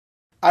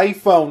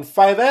iPhone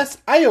 5S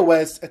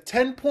iOS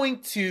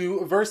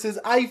 10.2 versus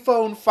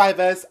iPhone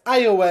 5S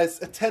iOS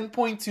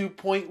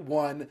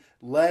 10.2.1.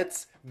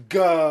 Let's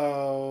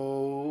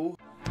go.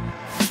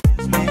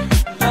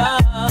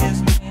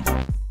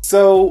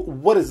 So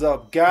what is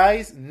up,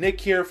 guys? Nick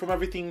here from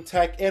Everything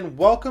Tech, and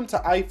welcome to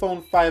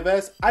iPhone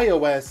 5S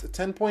iOS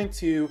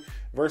 10.2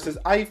 versus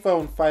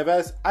iPhone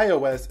 5S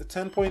iOS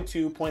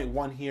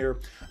 10.2.1 here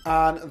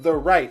on the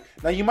right.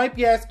 Now you might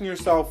be asking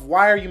yourself,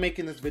 why are you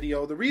making this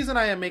video? The reason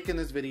I am making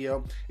this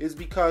video is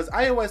because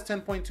iOS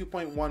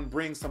 10.2.1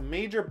 brings some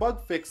major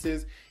bug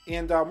fixes,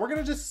 and we're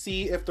gonna just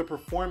see if the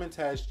performance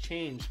has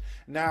changed.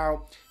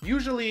 Now,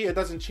 usually it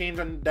doesn't change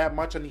that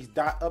much on these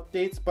dot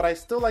updates, but I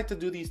still like to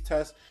do these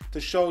tests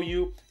to show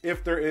you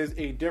if there is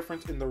a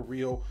difference in the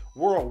real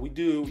world. We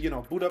do,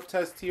 boot up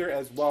tests here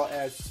as well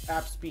as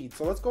app speed.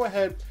 So let's go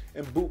ahead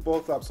and boot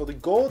both up. So the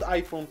gold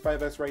iPhone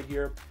 5S right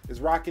here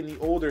is rocking the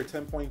older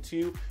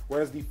 10.2,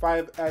 whereas the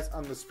 5S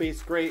on the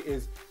space gray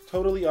is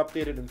totally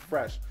updated and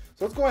fresh.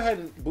 So let's go ahead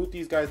and boot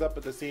these guys up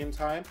at the same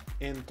time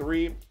in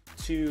 3,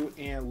 2,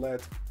 and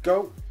let's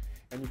go.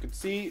 And you can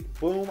see,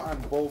 boom, on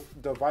both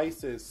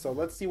devices. So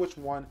let's see which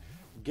one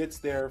gets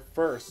there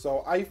first.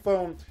 So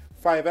iPhone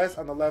 5S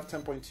on the left,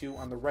 10.2,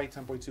 on the right,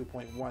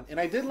 10.2.1. And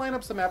I did line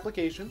up some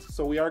applications,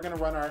 so we are going to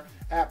run our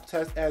app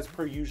test as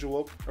per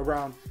usual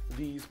around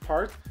these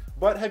parts.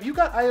 But have you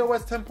got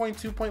iOS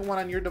 10.2.1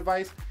 on your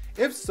device?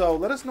 If so,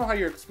 let us know how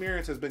your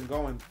experience has been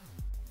going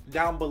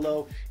down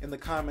below in the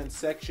comments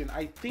section.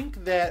 I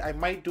think that I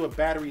might do a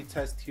battery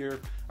test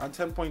here on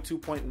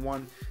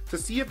 10.2.1 to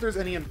see if there's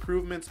any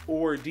improvements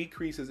or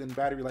decreases in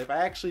battery life. I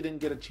actually didn't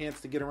get a chance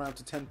to get around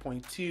to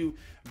 10.2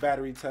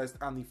 battery test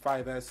on the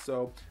 5S,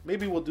 so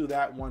maybe we'll do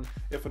that one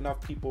if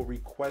enough people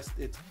request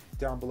it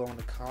down below in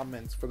the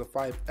comments for the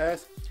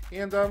 5S.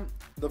 And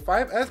the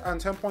 5S on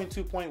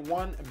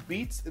 10.2.1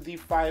 beats the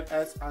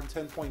 5S on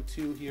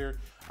 10.2 here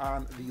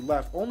on the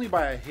left, only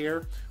by a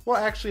hair. Well,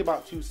 actually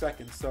about 2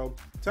 seconds. So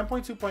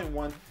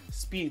 10.2.1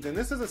 speed, and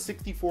this is a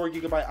 64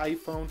 gigabyte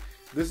iPhone.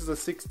 This is a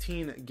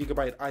 16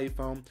 gigabyte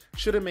iPhone.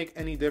 Shouldn't make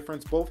any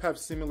difference. Both have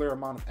similar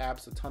amount of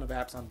apps, a ton of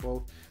apps on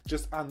both.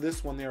 Just on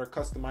this one, they are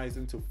customized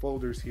into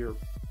folders here.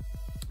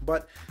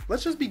 But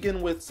let's just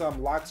begin with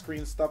some lock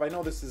screen stuff. I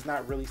know this is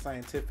not really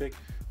scientific,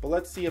 but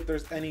let's see if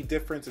there's any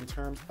difference in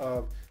terms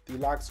of the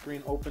lock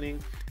screen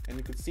opening. And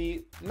you can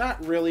see,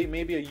 not really,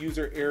 maybe a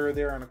user error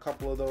there on a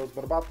couple of those,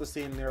 but about the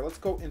same there. Let's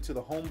go into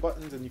the home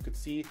buttons, and you can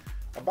see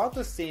about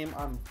the same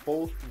on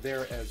both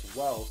there as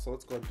well. So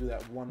let's go and do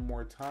that one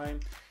more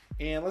time.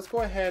 And let's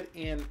go ahead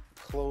and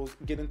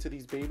get into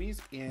these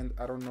babies. And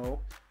I don't know,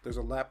 there's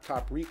a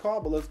laptop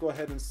recall, but let's go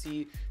ahead and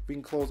see if we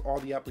can close all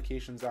the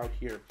applications out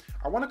here.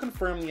 I want to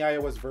confirm the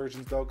iOS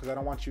versions though, because I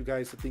don't want you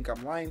guys to think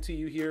I'm lying to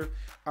you here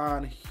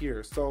on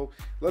here. So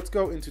let's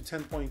go into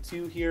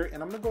 10.2 here,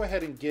 and I'm gonna go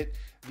ahead and get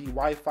the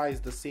Wi-Fi is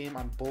the same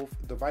on both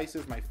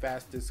devices, my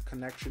fastest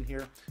connection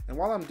here. And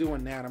while I'm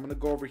doing that, I'm gonna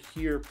go over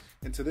here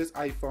into this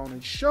iPhone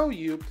and show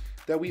you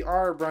that we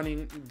are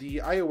running the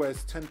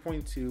iOS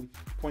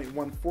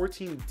 10.2.1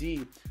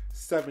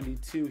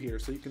 14D72 here.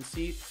 So you can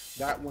see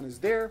that one is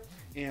there.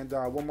 And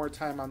one more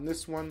time on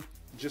this one,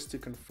 just to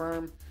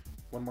confirm,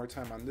 one more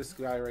time on this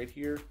guy right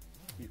here,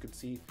 you can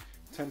see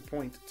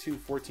 10.2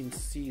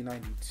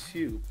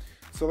 14C92.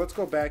 So let's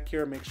go back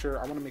here and make sure,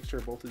 I want to make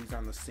sure both of these are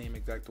on the same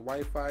exact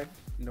Wi-Fi.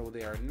 No,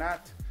 they are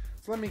not.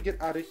 So let me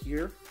get out of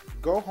here,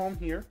 go home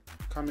here,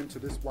 come into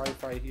this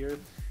Wi-Fi here,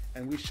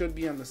 and we should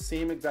be on the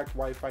same exact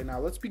Wi-Fi. Now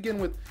let's begin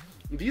with,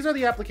 these are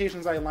the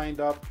applications I lined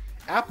up.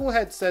 Apple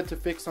had said to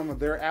fix some of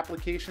their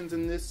applications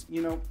in this,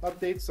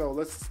 update. So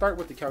let's start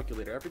with the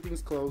calculator.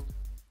 Everything's closed.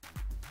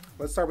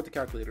 Let's start with the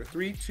calculator.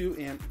 3, 2,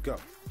 and go.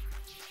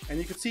 And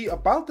you can see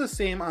about the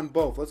same on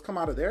both. Let's come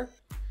out of there.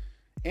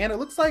 And it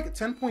looks like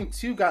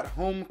 10.2 got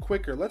home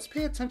quicker. Let's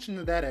pay attention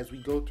to that as we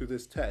go through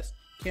this test.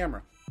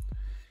 Camera.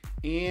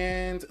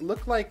 And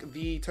looked like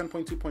the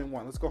 10.2.1.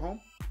 Let's go home.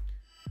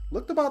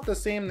 Looked about the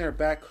same there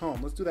back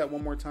home. Let's do that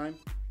one more time.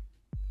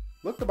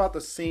 Looked about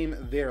the same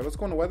there. Let's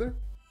go into weather.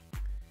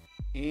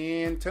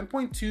 And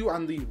 10.2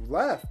 on the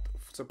left,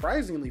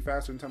 surprisingly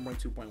faster than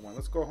 10.2.1.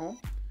 Let's go home.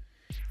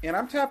 And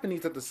I'm tapping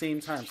these at the same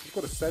time. So let's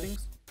go to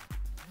settings.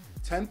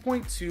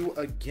 10.2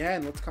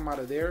 again. Let's come out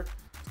of there.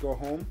 Let's go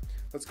home.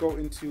 Let's go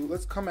into,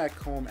 let's come back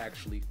home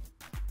actually.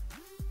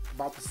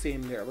 About the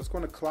same there. Let's go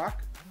into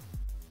clock.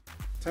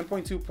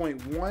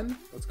 10.2.1.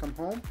 Let's come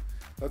home.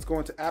 Let's go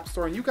into App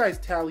Store, and you guys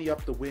tally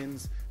up the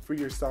wins for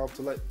yourself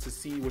to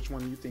see which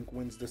one you think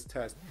wins this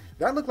test.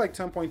 That looked like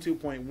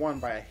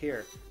 10.2.1 by a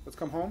hair. Let's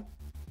come home.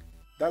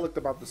 That looked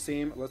about the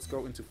same. Let's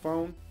go into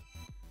phone.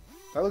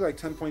 That looked like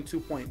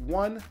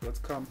 10.2.1. Let's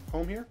come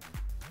home here.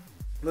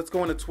 Let's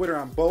go into Twitter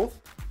on both.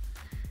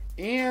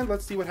 And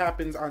let's see what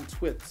happens on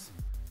twits.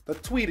 The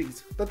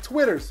tweeties, the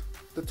twitters,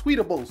 the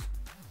tweetables.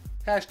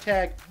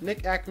 Hashtag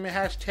Nick Ackerman,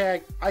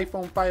 hashtag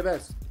iPhone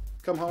 5S.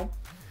 Come home.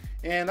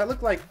 And that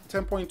looked like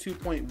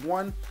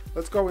 10.2.1.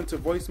 Let's go into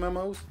voice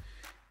memos.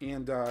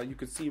 And you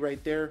can see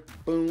right there,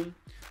 boom.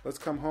 Let's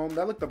come home.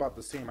 That looked about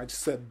the same. I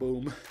just said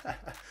boom.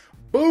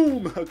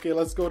 Boom. Okay,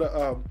 let's go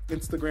to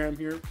Instagram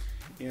here,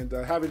 and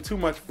having too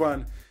much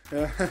fun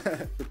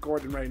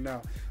recording right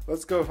now.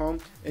 Let's go home,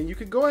 and you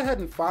can go ahead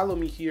and follow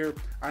me here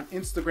on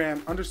Instagram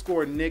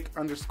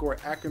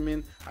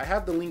 _Nick_Ackerman. I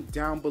have the link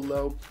down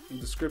below in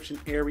the description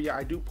area.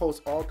 I do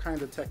post all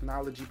kinds of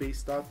technology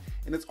based stuff,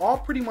 and it's all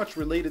pretty much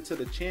related to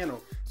the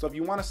channel. So if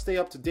you want to stay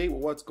up to date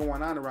with what's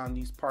going on around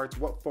these parts,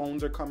 what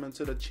phones are coming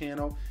to the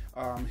channel,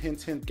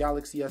 hint hint,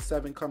 Galaxy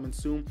S7 coming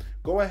soon,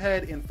 go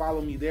ahead and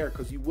follow me there,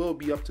 because you will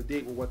be up to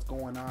date with what's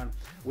going on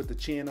with the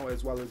channel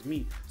as well as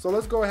me. So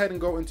let's go ahead and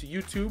go into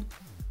YouTube.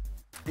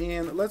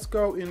 And let's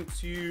go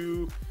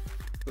into,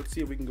 let's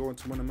see if we can go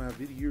into one of my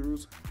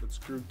videos. Let's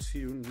go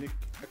to Nick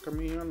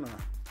Ackerman.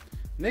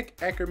 Nick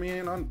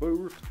Ackerman on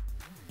boot.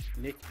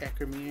 Nick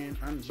Ackerman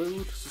on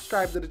boot.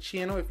 Subscribe to the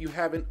channel if you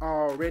haven't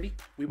already.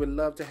 We would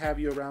love to have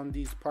you around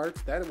these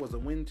parts. That was a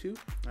win too.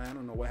 I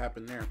don't know what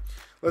happened there.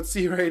 Let's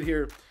see right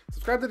here.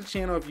 Subscribe to the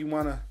channel if you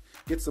want to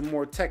get some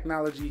more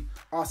technology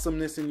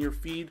awesomeness in your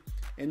feed.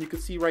 And you can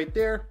see right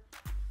there.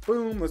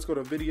 Boom. Let's go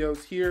to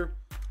videos here.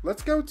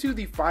 Let's go to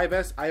the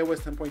 5S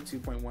iOS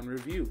 10.2.1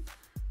 review.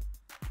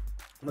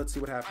 Let's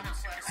see what happens.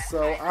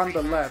 So on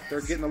the left,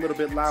 they're getting a little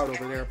bit loud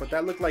over there, but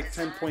that looked like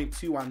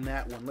 10.2 on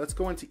that one. Let's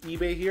go into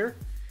eBay here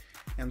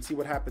and see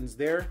what happens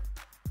there.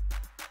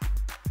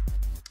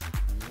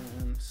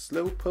 And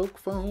slowpoke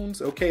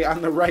phones. Okay,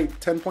 on the right,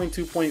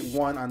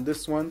 10.2.1 on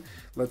this one.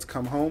 Let's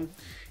come home.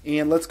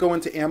 And let's go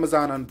into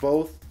Amazon on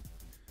both.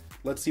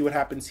 Let's see what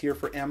happens here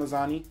for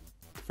Amazon-y,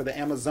 for the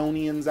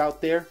Amazonians out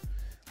there.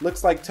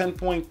 Looks like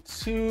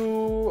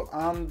 10.2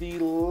 on the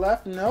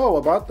left. No,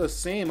 about the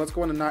same. Let's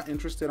go into not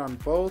interested on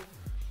both.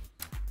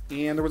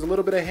 And there was a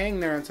little bit of hang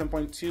there on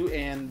 10.2,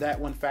 and that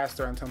went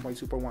faster on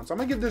 10.2.1. So I'm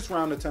going to give this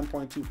round a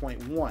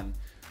 10.2.1.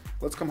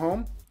 Let's come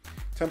home.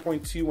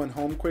 10.2 went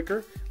home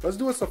quicker. Let's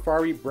do a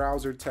Safari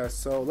browser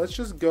test. So let's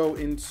just go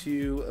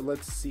into,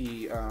 let's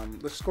see,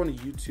 let's just go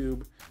into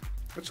YouTube.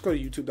 Let's just go to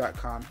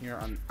youtube.com here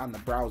on the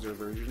browser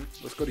version.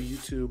 Let's go to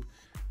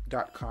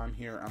youtube.com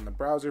here on the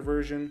browser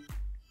version.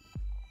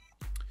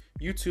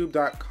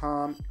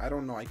 YouTube.com. I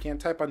don't know. I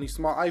can't type on these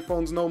small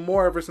iPhones no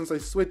more ever since I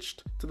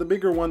switched to the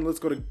bigger one. Let's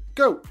go to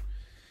go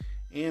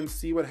and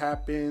see what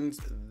happens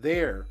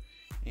there.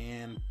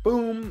 And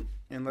boom.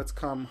 And let's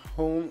come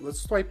home. Let's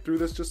swipe through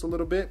this just a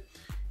little bit.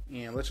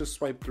 And let's just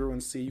swipe through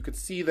and see. You could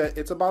see that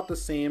it's about the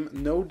same.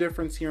 No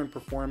difference here in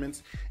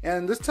performance.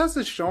 And this test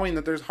is showing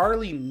that there's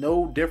hardly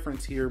no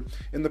difference here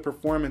in the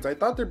performance. I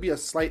thought there'd be a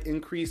slight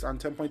increase on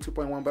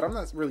 10.2.1, but I'm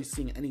not really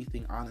seeing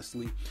anything,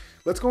 honestly.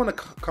 Let's go into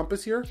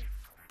Compass here.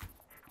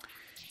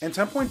 And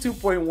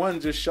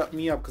 10.2.1 just shut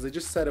me up because it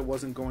just said it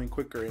wasn't going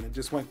quicker, and it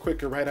just went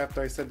quicker right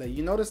after I said that.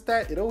 You notice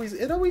that? It always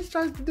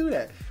tries to do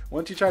that.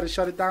 Once you try to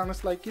shut it down,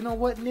 it's like, you know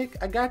what, Nick?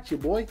 I got you,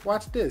 boy.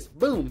 Watch this.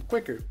 Boom,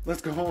 quicker. Let's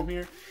go home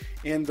here,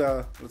 and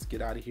let's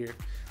get out of here.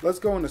 Let's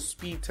go into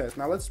speed test.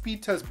 Now let's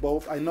speed test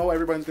both. I know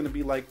everybody's gonna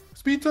be like,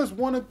 speed test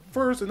one at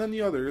first and then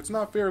the other. It's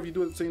not fair if you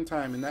do it at the same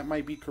time, and that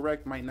might be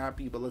correct, might not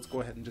be, but let's go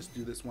ahead and just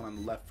do this one on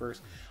the left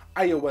first.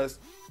 iOS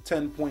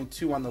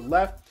 10.2 on the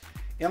left.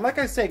 And like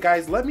I say,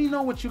 guys, let me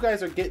know what you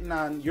guys are getting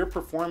on your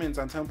performance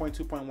on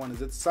 10.2.1.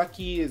 Is it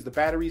sucky? Is the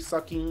battery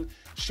sucking?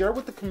 Share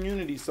with the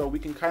community so we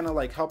can kind of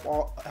like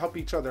help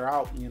each other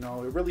out. You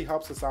know, it really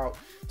helps us out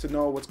to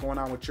know what's going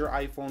on with your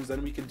iPhones.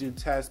 Then we can do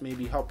tests,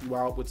 maybe help you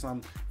out with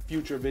some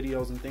future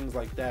videos and things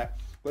like that.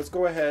 Let's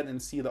go ahead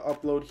and see the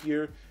upload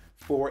here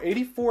for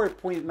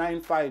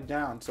 84.95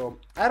 down. So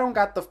I don't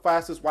got the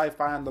fastest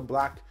Wi-Fi on the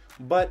block,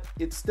 but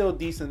it's still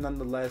decent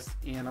nonetheless.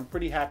 And I'm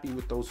pretty happy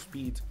with those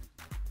speeds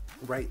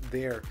right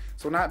there.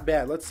 So not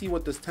bad. Let's see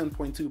what this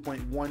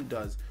 10.2.1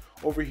 does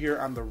over here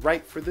on the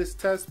right for this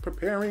test.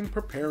 Preparing.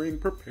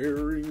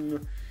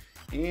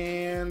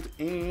 And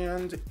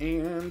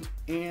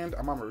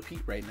I'm on repeat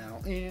right now.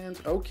 And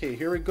okay,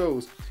 here it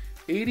goes.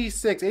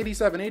 86,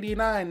 87,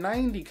 89,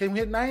 90. Can we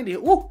hit 90?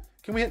 Ooh,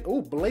 can we hit,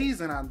 oh,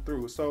 blazing on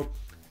through. So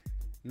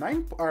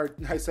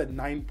I said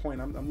 9 point,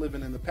 I'm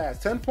living in the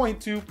past.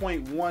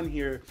 10.2.1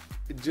 here,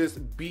 it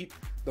just beat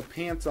the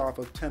pants off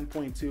of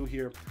 10.2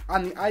 here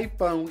on the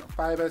iPhone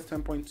 5S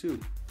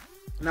 10.2.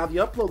 Now the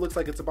upload looks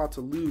like it's about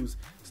to lose.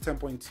 It's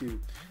 10.2.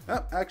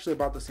 Actually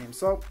about the same.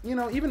 So, you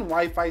know, even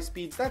Wi-Fi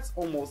speeds, that's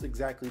almost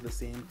exactly the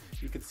same.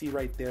 You can see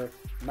right there,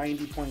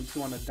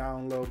 90.2 on the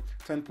download,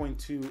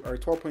 10.2 or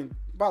 12.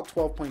 About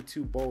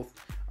 12.2 both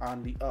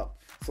on the up.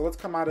 So let's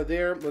come out of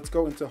there. Let's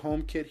go into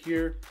HomeKit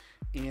here.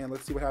 And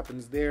let's see what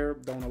happens there.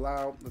 Don't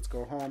allow. Let's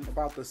go home.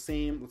 About the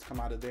same. Let's come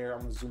out of there.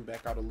 I'm going to zoom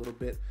back out a little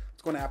bit.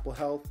 Let's go into Apple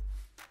Health.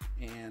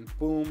 And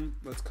boom.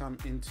 Let's come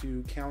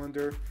into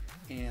Calendar.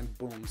 And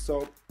boom.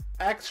 So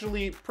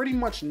actually pretty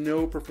much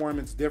no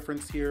performance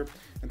difference here.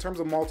 In terms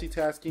of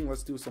multitasking,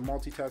 let's do some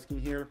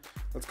multitasking here.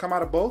 Let's come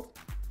out of both.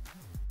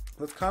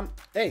 Let's come.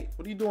 Hey,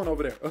 what are you doing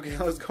over there? Okay,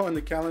 let's go in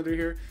the Calendar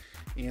here.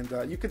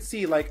 And you could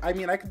see, like, I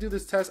mean, I could do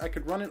this test. I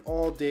could run it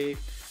all day.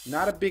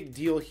 Not a big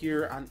deal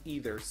here on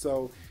either.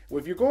 So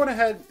if you're going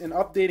ahead and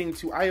updating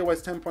to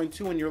iOS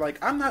 10.2 and you're like,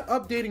 I'm not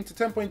updating to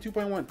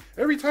 10.2.1.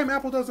 Every time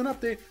Apple does an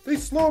update, they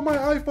slow my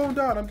iPhone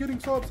down. I'm getting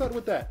so upset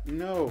with that.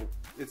 No,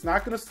 It's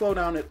not going to slow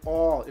down at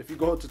all if you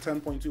go to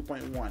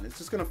 10.2.1. It's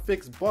just going to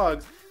fix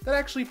bugs that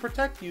actually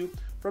protect you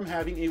from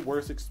having a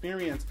worse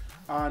experience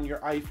on your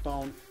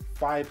iPhone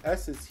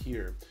 5S's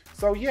here.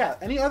 So yeah,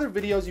 any other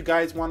videos you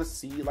guys want to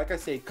see, like I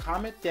say,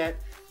 comment that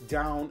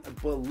down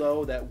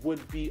below. That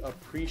would be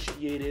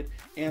appreciated.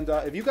 And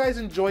if you guys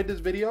enjoyed this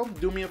video,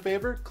 do me a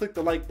favor, click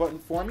the like button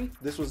for me.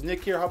 This was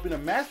Nick here, helping to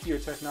master your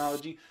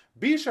technology.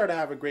 Be sure to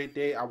have a great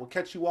day. I will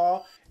catch you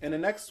all in the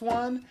next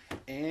one,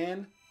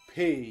 and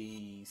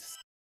peace.